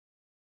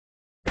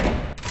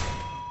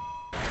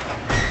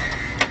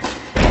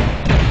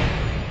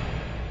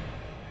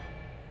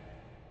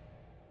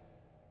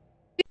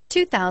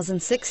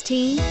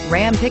2016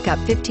 Ram Pickup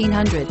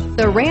 1500.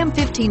 The Ram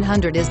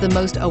 1500 is the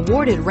most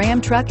awarded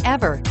Ram truck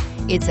ever.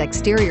 Its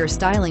exterior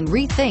styling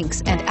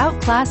rethinks and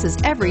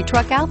outclasses every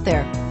truck out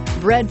there.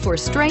 Bred for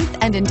strength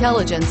and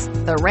intelligence,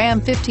 the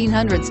Ram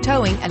 1500's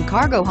towing and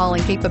cargo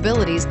hauling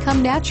capabilities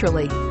come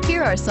naturally.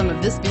 Here are some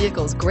of this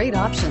vehicle's great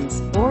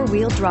options: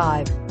 four-wheel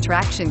drive,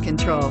 traction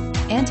control,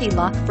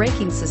 anti-lock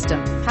braking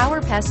system,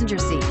 power passenger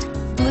seat,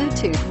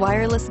 Bluetooth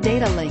wireless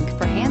data link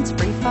for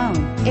hands-free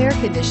phone, air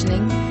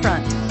conditioning,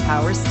 front,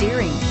 power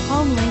steering,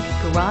 home link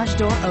garage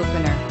door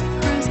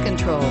opener, cruise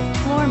control,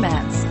 floor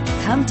mats.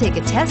 Come take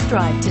a test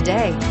drive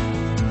today.